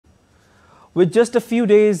With just a few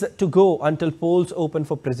days to go until polls open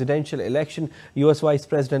for presidential election, U.S. Vice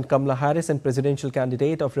President Kamala Harris and presidential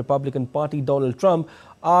candidate of Republican Party Donald Trump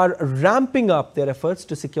are ramping up their efforts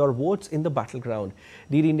to secure votes in the battleground.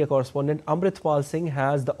 DD India correspondent Amritpal Singh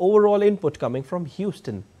has the overall input coming from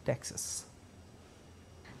Houston, Texas.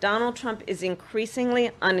 Donald Trump is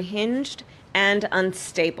increasingly unhinged and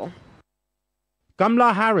unstable.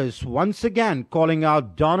 Kamala Harris once again calling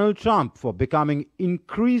out Donald Trump for becoming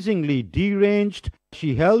increasingly deranged.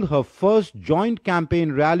 She held her first joint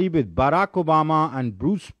campaign rally with Barack Obama and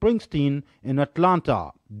Bruce Springsteen in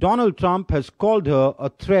Atlanta. Donald Trump has called her a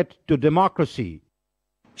threat to democracy.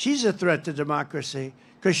 She's a threat to democracy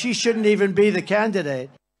because she shouldn't even be the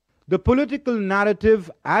candidate. The political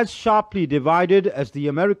narrative as sharply divided as the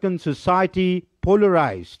American society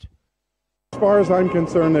polarized. As far as I'm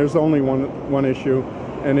concerned, there's only one issue,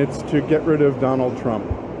 and it's to get rid of Donald Trump.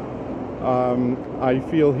 I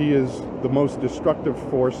feel he is the most destructive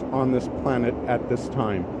force on this planet at this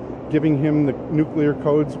time. Giving him the nuclear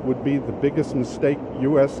codes would be the biggest mistake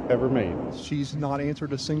U.S. ever made. She's not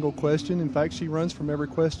answered a single question. In fact, she runs from every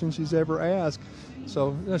question she's ever asked.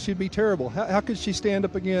 So she'd be terrible. How could she stand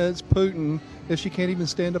up against Putin if she can't even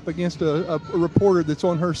stand up against a reporter that's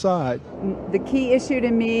on her side? The key issue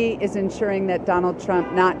to me is ensuring that Donald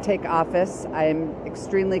Trump not take office. I'm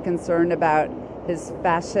extremely concerned about his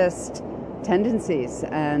fascist tendencies,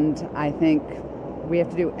 and I think we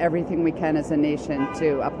have to do everything we can as a nation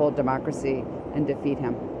to uphold democracy and defeat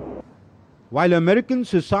him. While American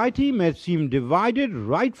society may seem divided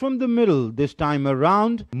right from the middle this time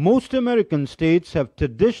around, most American states have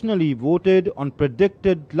traditionally voted on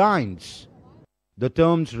predicted lines. The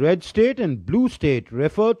terms red state and blue state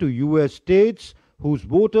refer to U.S. states whose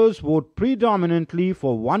voters vote predominantly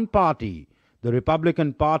for one party, the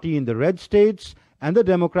Republican Party in the red states and the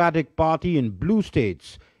Democratic Party in blue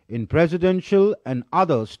states, in presidential and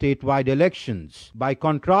other statewide elections. By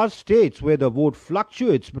contrast, states where the vote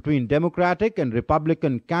fluctuates between Democratic and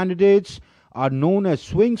Republican candidates are known as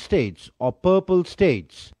swing states or purple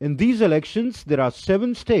states. In these elections, there are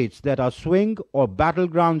 7 states that are swing or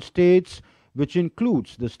battleground states, which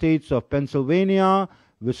includes the states of Pennsylvania,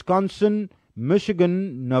 Wisconsin,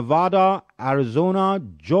 Michigan, Nevada, Arizona,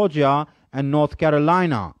 Georgia, and North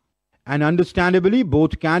Carolina. And understandably,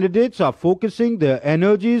 both candidates are focusing their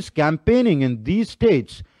energies campaigning in these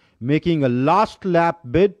states, making a last-lap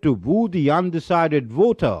bid to woo the undecided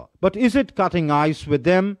voter. But is it cutting ice with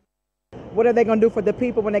them? What are they going to do for the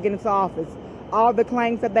people when they get into office? All the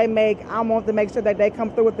claims that they make, I want to make sure that they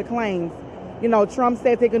come through with the claims. You know, Trump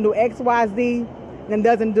says he can do X, Y, Z, and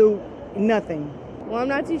doesn't do nothing. Well, I'm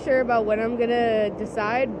not too sure about what I'm going to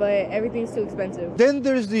decide, but everything's too expensive. Then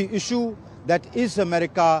there is the issue that is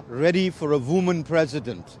America ready for a woman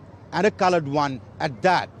president, and a colored one at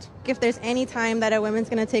that. If there's any time that a woman's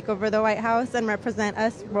going to take over the White House and represent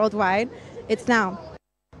us worldwide, it's now.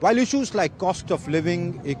 While issues like cost of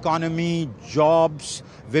living, economy, jobs,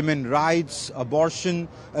 women's rights, abortion,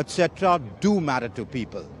 etc. do matter to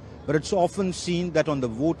people, but it's often seen that on the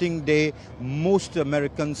voting day, most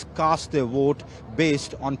Americans cast their vote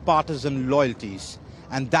based on partisan loyalties.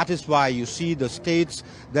 And that is why you see the states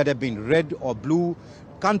that have been red or blue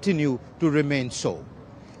continue to remain so.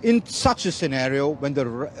 In such a scenario, when the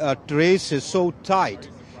race is so tight,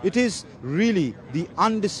 it is really the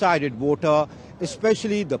undecided voter,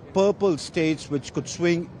 especially the purple states, which could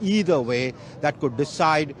swing either way, that could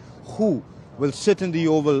decide who will sit in the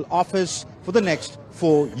Oval Office for the next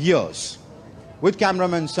 4 years. With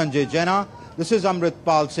cameraman Sanjay Jaina, this is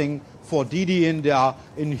Amritpal Singh for DD India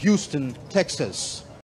in Houston, Texas.